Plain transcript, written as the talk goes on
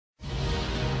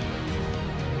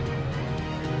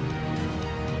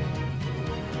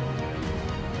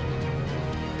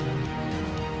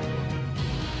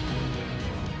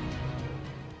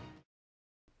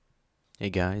Hey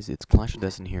guys, it's Clash of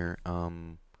Destiny here,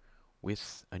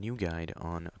 with a new guide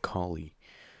on Akali.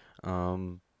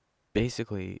 Um,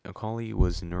 Basically, Akali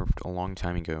was nerfed a long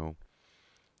time ago.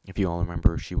 If you all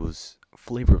remember, she was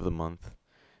Flavor of the Month,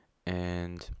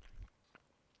 and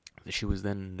she was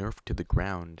then nerfed to the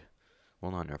ground.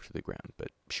 Well, not nerfed to the ground, but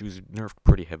she was nerfed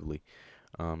pretty heavily,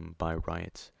 by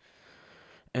Riot.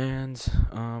 And,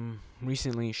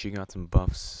 recently she got some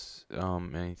buffs,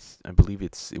 and I believe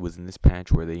it was in this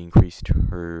patch where they increased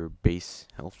her base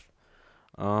health.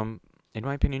 Um, in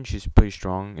my opinion, she's pretty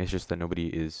strong. It's just that nobody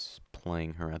is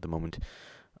playing her at the moment.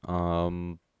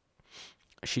 Um,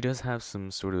 she does have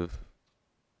some sort of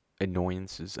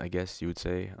annoyances, I guess you would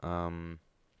say.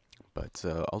 But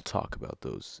I'll talk about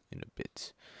those in a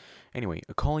bit. Anyway,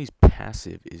 Akali's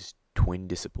passive is Twin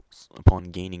Disciples. Upon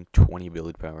gaining 20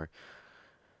 ability power,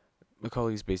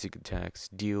 Akali's basic attacks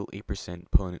deal 8%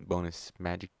 opponent bonus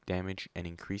magic damage and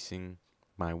increasing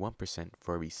by 1%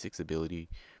 for every 6 ability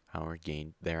power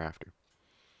gained thereafter.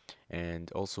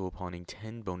 And also upon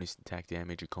 10 bonus attack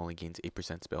damage, Akali gains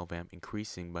 8% spell vamp,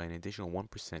 increasing by an additional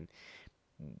 1%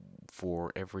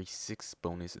 for every 6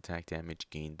 bonus attack damage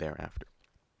gained thereafter.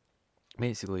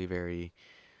 Basically, very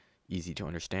easy to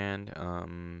understand.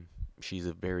 She's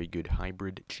a very good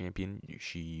hybrid champion.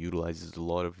 She utilizes a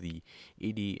lot of the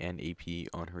AD and AP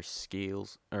on her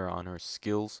scales or on her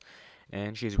skills,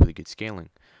 and she has really good scaling.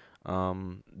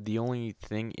 The only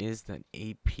thing is that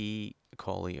AP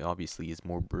Akali obviously is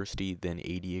more bursty than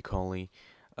AD Akali.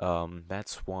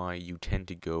 That's why you tend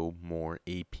to go more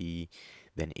AP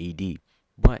than AD.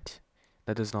 But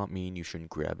that does not mean you shouldn't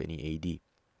grab any AD.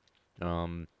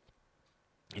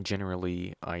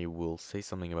 Generally, I will say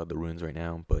something about the runes right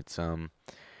now, but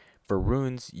for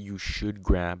runes, you should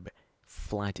grab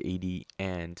flat AD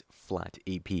and flat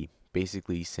AP.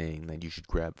 Basically saying that you should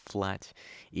grab flat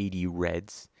AD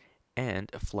reds and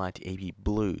flat AP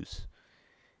blues.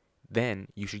 Then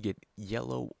you should get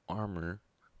yellow armor,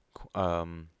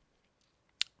 um,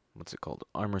 what's it called?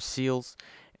 Armor seals,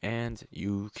 and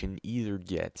you can either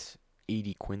get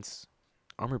AD quints,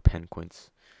 armor pen quints,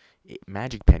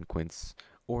 magic pen quints,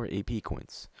 or AP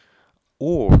quints.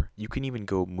 Or you can even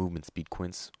go movement speed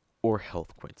quints or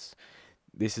health quints.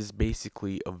 This is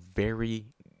basically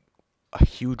a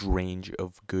huge range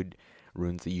of good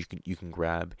runes that you can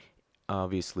grab.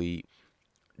 Obviously,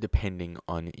 depending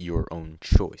on your own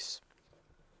choice.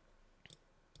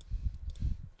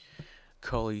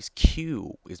 Akali's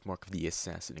Q is Mark of the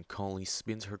Assassin, and Akali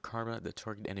spins her karma at the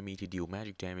target enemy to deal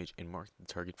magic damage and mark the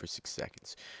target for 6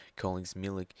 seconds. Akali's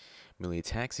melee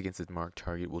attacks against the marked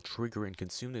target will trigger and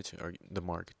consume the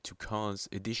mark to cause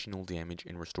additional damage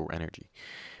and restore energy.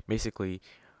 Basically,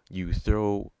 you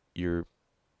throw your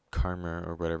karma,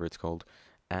 or whatever it's called,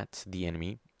 at the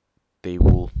enemy. They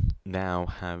will now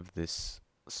have this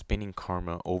spinning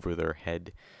karma over their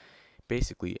head,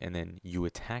 basically, and then you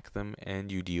attack them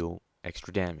and you deal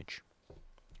extra damage.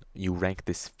 You rank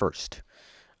this first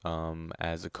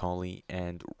as Akali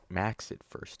and max it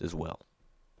first as well.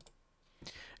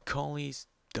 Akali's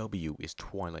W is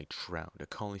Twilight Shroud.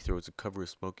 Akali throws a cover of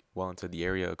smoke while inside the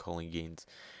area. Akali gains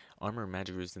armor,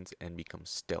 magic resistance, and becomes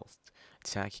stealthed.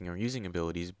 Attacking or using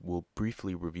abilities will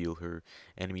briefly reveal her.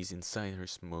 Enemies inside her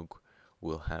smoke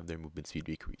will have their movement speed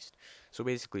decreased. So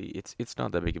basically, it's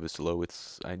not that big of a slow.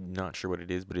 I'm not sure what it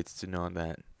is, but it's not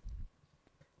that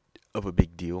of a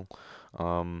big deal.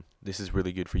 This is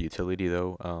really good for utility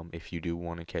though, if you do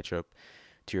want to catch up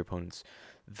to your opponents,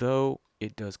 though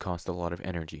it does cost a lot of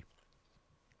energy.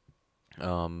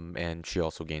 And she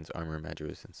also gains armor and magic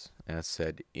resistance, as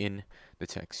said in the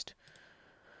text.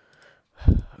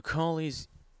 Akali's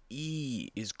E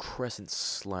is Crescent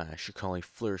Slash. Akali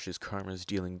flourishes karmas,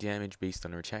 dealing damage based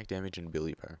on her attack damage and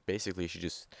ability power. Basically, she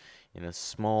just, in a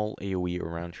small AoE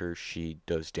around her, she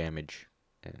does damage,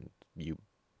 and you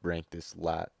rank this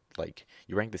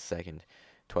you rank the second.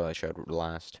 Twilight Shroud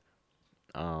last.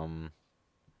 Um,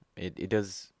 it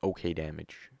does okay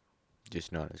damage,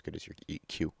 just not as good as your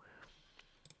Q.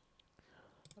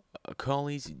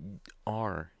 Akali's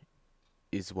R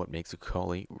is what makes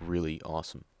Akali really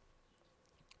awesome.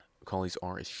 Akali's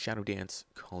R is Shadow Dance.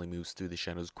 Akali moves through the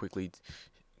shadows quickly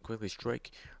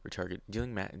strike or target,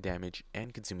 dealing damage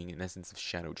and consuming an Essence of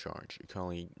Shadow charge.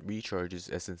 Akali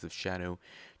recharges Essence of Shadow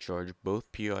charge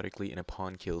both periodically and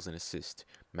upon kills and assist,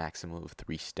 maximum of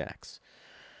 3 stacks.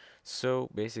 So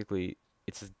basically,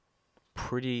 it's a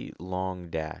pretty long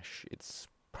dash. It's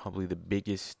probably the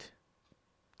biggest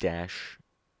dash,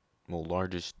 well,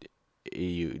 largest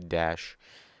AU dash,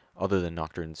 other than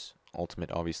Nocturne's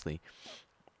ultimate, obviously.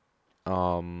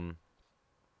 Um,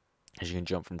 as you can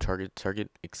jump from target to target,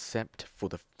 except for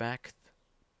the fact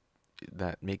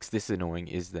that makes this annoying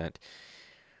is that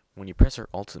when you press her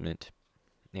ultimate,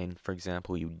 and for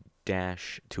example you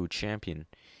dash to a champion,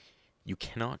 you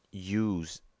cannot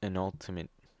use an ultimate.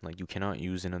 Like you cannot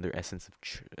use another essence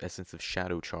of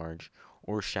shadow charge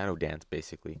or shadow dance,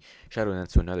 basically shadow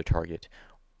dance to another target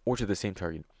or to the same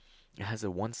target. It has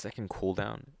a 1 second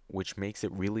cooldown, which makes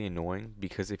it really annoying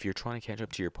because if you're trying to catch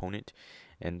up to your opponent,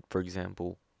 and for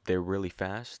example they're really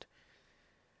fast,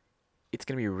 it's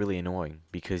gonna be really annoying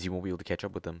because you won't be able to catch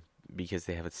up with them because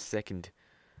they have a second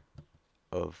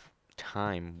of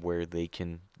time where they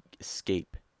can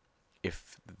escape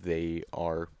if they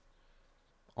are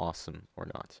awesome or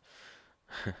not.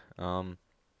 um,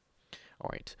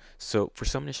 Alright, so for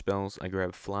summoner spells, I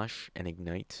grab Flash and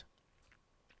Ignite,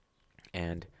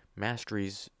 and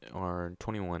Masteries are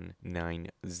 2190.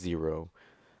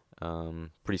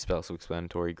 Pretty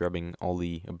self-explanatory, grabbing all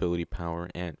the ability power,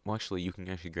 and well, actually, you can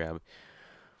actually grab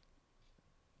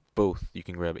both. You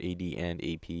can grab AD and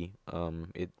AP.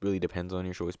 It really depends on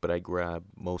your choice, but I grab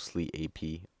mostly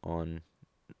AP on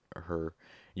her.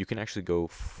 You can actually go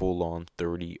full on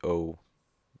 30-0,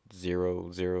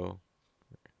 0-0,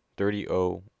 30-0,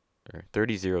 or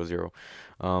 30-0-0,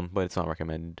 but it's not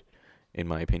recommended in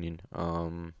my opinion.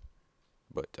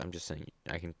 But I'm just saying,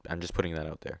 I'm just putting that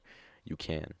out there. You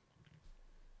can.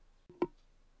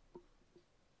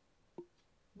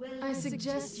 I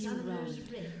suggest you run.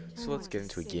 So let's get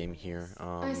into a game here.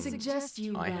 I suggest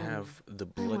you run. I have the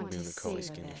Blood Moon Akali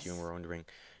skin, if you were wondering,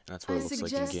 and that's what it looks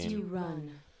like in suggest you game.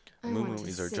 run. Mumu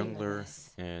is our jungler,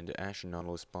 and Ash and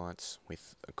Nautilus bots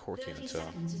with a Corki on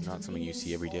top. Not something you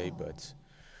see every day, but...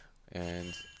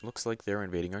 And looks like they're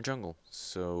invading our jungle.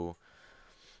 So,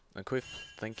 a quick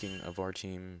thinking of our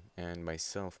team and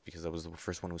myself, because I was the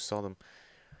first one who saw them,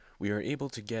 we were able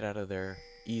to get out of there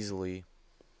easily,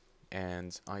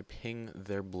 and I ping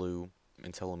their blue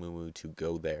and tell Mumu to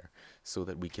go there, so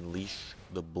that we can leash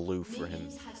the blue for him,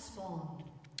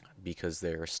 because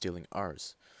they are stealing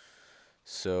ours.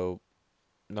 So,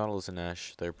 Nautilus and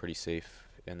Ash, they're pretty safe,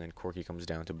 and then Corki comes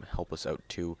down to help us out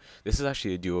too. This is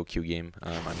actually a duo queue game.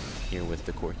 I'm here with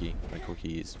the Corki. The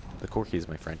Corki is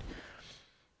my friend.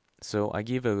 So I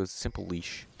gave a simple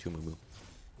leash to Mumu,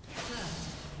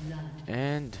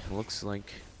 and looks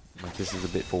like this is a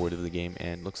bit forward of the game,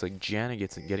 and looks like Janna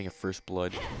getting a first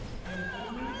blood.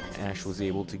 Ash was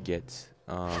able to get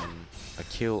a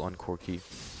kill on Corki.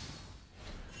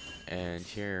 And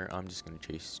here, I'm just going to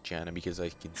chase Janna because I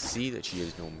can see that she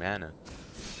has no mana.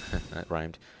 That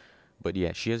rhymed. But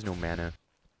yeah, she has no mana.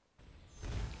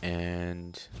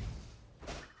 And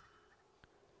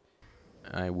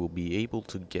I will be able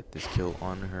to get this kill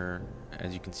on her.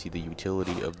 As you can see, the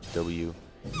utility of W.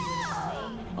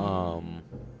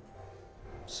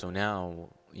 So now,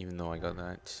 even though I got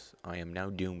that, I am now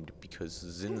doomed because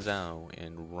Xin Zhao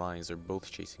and Ryze are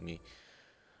both chasing me.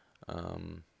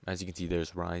 As you can see,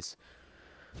 there's Ryze.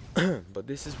 But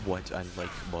this is what I like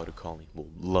about Akali. Well,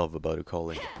 love about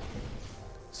Akali.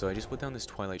 So I just put down this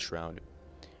Twilight Shroud,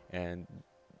 and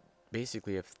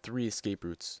basically I have 3 escape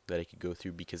routes that I could go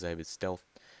through because I have his stealth,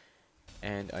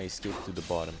 and I escaped through the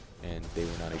bottom, and they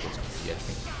were not able to get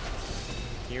me.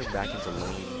 Here, back into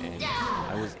lane, and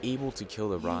I was able to kill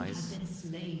the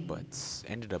Ryze, but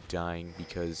ended up dying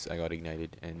because I got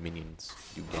ignited, and minions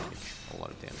do damage, a lot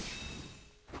of damage.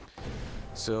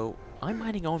 So, I'm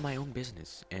minding all my own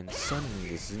business, and suddenly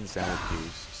this Xin Zhao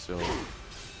appears, so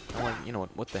I'm like, you know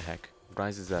what the heck.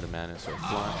 Ryze is out of mana, so I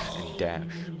flash and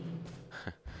dash.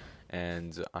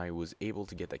 And I was able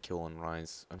to get that kill on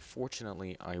Ryze.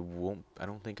 Unfortunately, I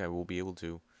don't think I will be able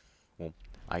to, well,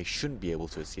 I shouldn't be able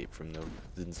to escape from the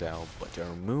Xin Zhao, but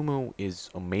our Mumu is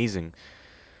amazing.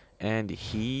 And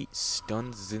he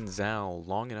stuns Xin Zhao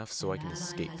long enough so I can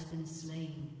escape.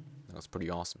 That was pretty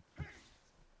awesome.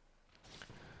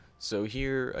 So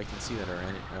here I can see that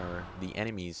the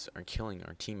enemies are killing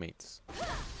our teammates.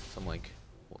 So I'm like,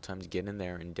 well, time to get in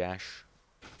there and dash.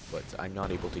 But I'm not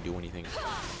able to do anything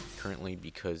currently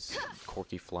because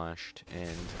Corki flashed and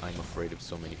I'm afraid of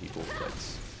so many people. But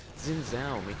Xin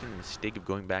Zhao making the mistake of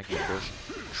going back in the bush,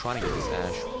 trying to get this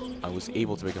Ash. I was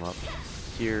able to pick him up.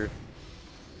 Here,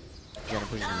 Janna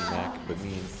pushes me back, but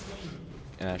me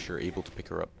and Ash are able to pick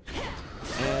her up.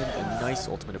 And a nice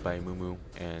ultimate by Mumu,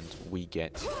 and we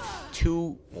get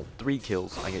 3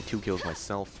 kills. I get 2 kills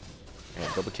myself,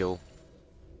 and double kill,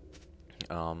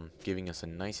 giving us a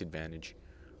nice advantage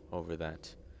over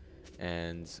that.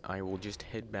 And I will just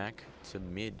head back to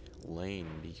mid lane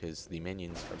because the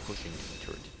minions are pushing the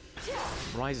turret.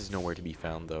 Ryze is nowhere to be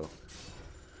found though,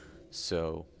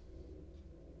 so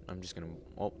I'm just gonna.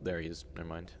 Oh, there he is. Never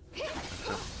mind.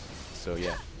 So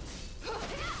yeah.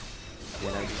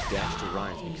 and I just dash to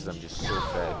rise because I'm just so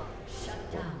fed,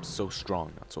 well, so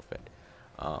strong, not so fed.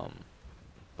 Um,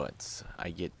 but I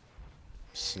get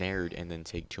snared and then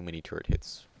take too many turret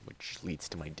hits, which leads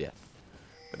to my death.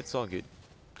 But it's all good.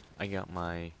 I got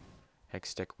my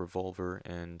Hextech revolver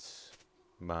and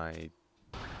my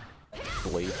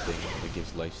blade thing that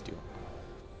gives lifesteal.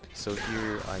 So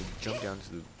here I jump down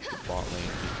to the bot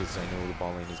lane because I know the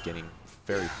bot lane is getting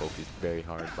very focused very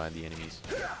hard by the enemies.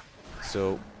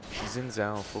 So Xin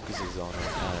Zhao focuses on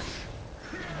Ashe,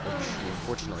 which he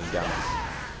unfortunately dies.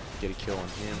 Get a kill on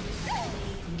him,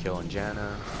 kill on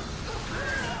Janna,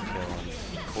 kill on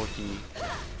Corki,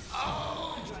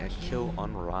 and kill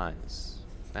on Rise.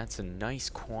 That's a nice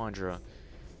quadra.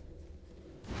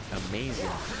 Amazing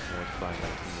work by my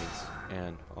teammates,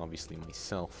 and obviously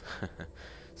myself.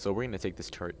 So we're gonna take this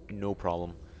turret, no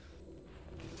problem.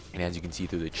 And as you can see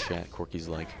through the chat, Corky's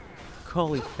like,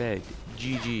 Akali fed,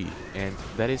 GG. And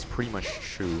that is pretty much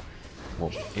true.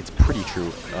 Well, it's pretty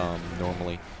true,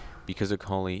 normally. Because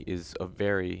Akali is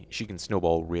she can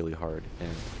snowball really hard.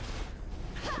 And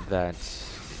that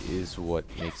is what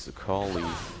makes Akali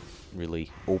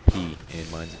really OP in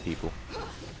minds of people.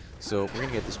 So we're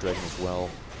gonna get this dragon as well.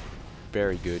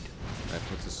 Very good. That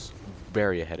puts us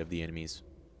very ahead of the enemies.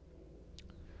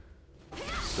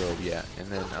 So yeah, and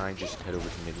then I just head over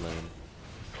to mid lane,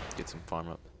 get some farm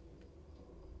up.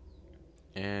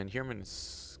 And here I'm gonna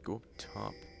go up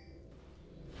top.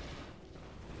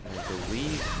 And I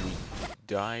believe we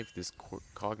dive this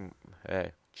Cho'Gath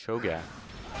of getting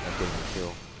a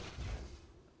kill.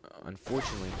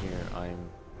 Unfortunately here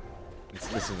this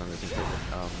is another thing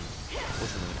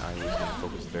fortunately I was being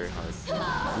focused very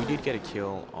hard. We did get a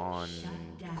kill on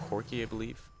Corki, I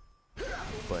believe,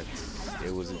 but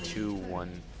it was a 2-1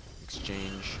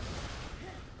 exchange.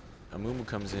 Amumu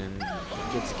comes in,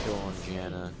 gets a kill on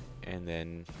Janna, and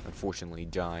then unfortunately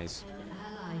dies,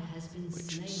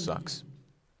 which sucks.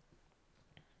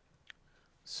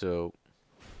 So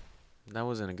that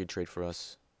wasn't a good trade for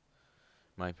us,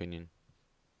 in my opinion.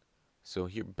 So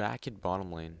here back at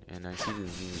bottom lane, and I see the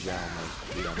Xin Zhao, I'm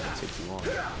like, dude, I'm gonna take too long.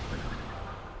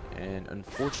 And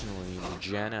unfortunately,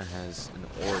 Janna has an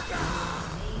orb,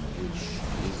 which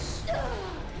is,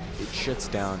 it shuts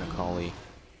down Akali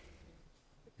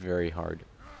very hard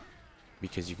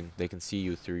because they can see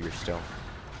you through your stealth.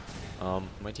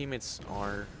 My teammates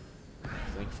are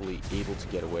thankfully able to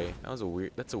get away.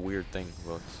 That's a weird thing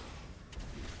about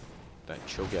that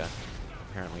Cho'Gath.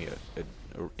 Apparently,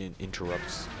 it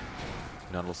interrupts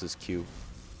Nautilus's Q.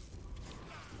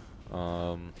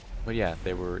 But yeah,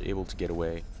 they were able to get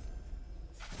away.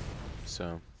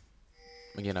 So,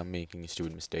 again, I'm making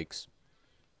stupid mistakes.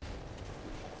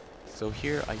 So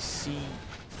here I see,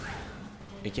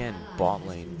 again, bot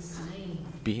lane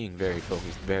being very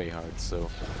focused, very hard. So,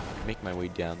 I make my way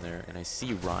down there, and I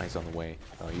see Rise on the way.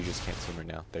 Oh, you just can't see him right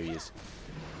now. There he is.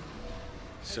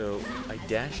 So, I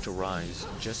dash to Rise,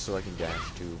 just so I can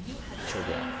dash to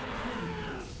Cho'Gath.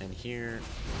 And here,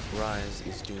 Rise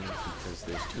is doomed because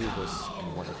there's two of us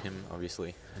and one of him,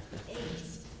 obviously.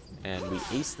 And we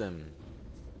ace them.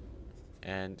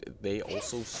 And they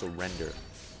also surrender.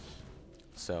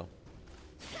 So,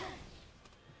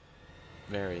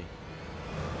 very,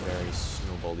 very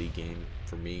snowball-y game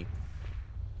for me.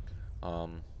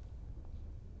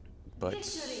 But,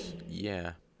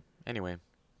 yeah. Anyway,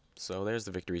 so there's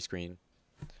the victory screen.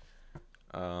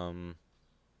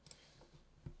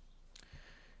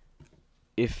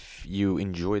 If you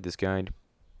enjoyed this guide,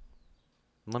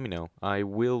 let me know. I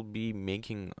will be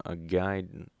making a guide,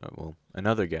 well,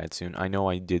 another guide soon. I know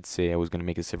I did say I was going to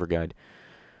make a Sivir guide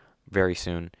very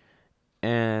soon,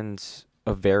 and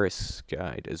a Varus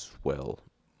guide as well.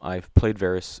 I've played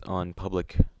Varus on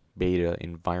public beta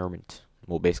environment,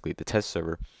 well, basically the test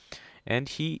server, and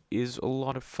he is a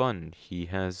lot of fun. He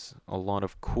has a lot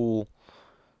of cool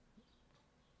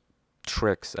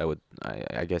tricks,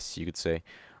 I guess you could say,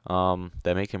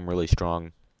 that make him really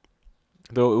strong.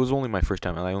 Though it was only my first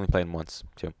time, and I only played him once,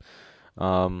 too.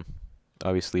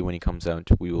 Obviously, when he comes out,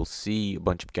 we will see a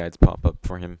bunch of guides pop up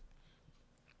for him.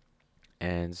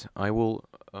 And I will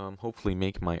hopefully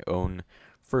make my own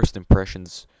first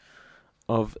impressions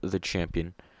of the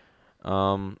champion.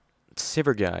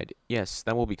 Sivir guide, yes,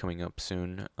 that will be coming up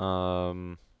soon.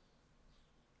 And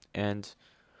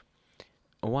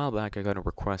a while back, I got a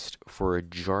request for a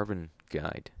Jarvan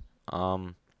guide.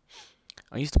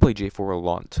 I used to play J4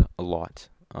 a lot.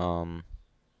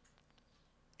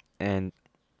 And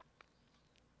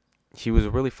he was a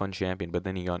really fun champion, but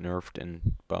then he got nerfed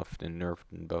and buffed and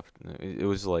nerfed and buffed. It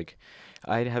was like,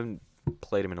 I haven't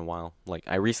played him in a while. Like,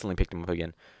 I recently picked him up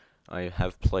again. I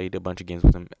have played a bunch of games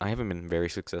with him. I haven't been very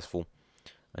successful.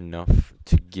 enough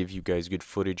to give you guys good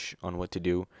footage on what to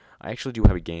do. I actually do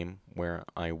have a game where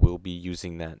I will be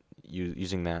using that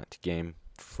game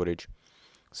footage.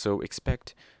 So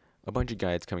expect a bunch of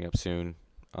guides coming up soon.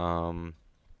 Um,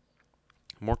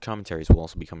 More commentaries will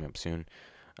also be coming up soon.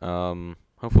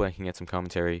 Hopefully I can get some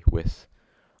commentary with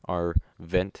our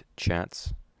vent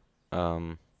chats.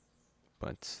 Um,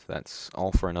 but that's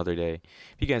all for another day.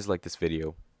 If you guys like this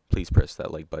video, please press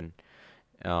that like button.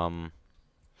 Um,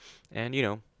 and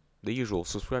the usual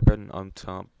subscribe button on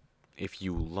top. If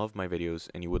you love my videos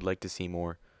and you would like to see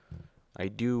more, I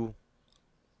do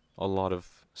a lot of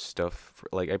stuff.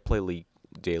 Like I play League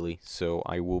daily, so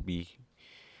I will be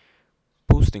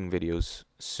posting videos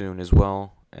soon as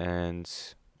well. And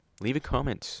leave a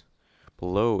comment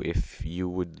below if you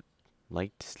would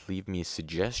like to leave me a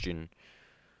suggestion,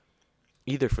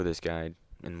 either for this guide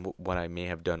and what I may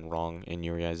have done wrong in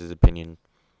your guys' opinion,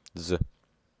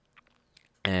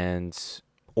 and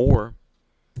or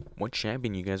what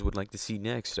champion you guys would like to see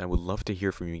next. I would love to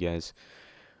hear from you guys.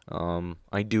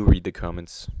 I do read the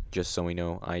comments, just so we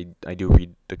know. I do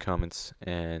read the comments,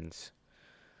 and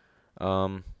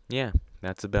yeah,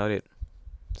 that's about it.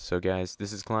 So guys,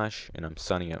 this is Clash, and I'm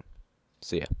signing out.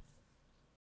 See ya.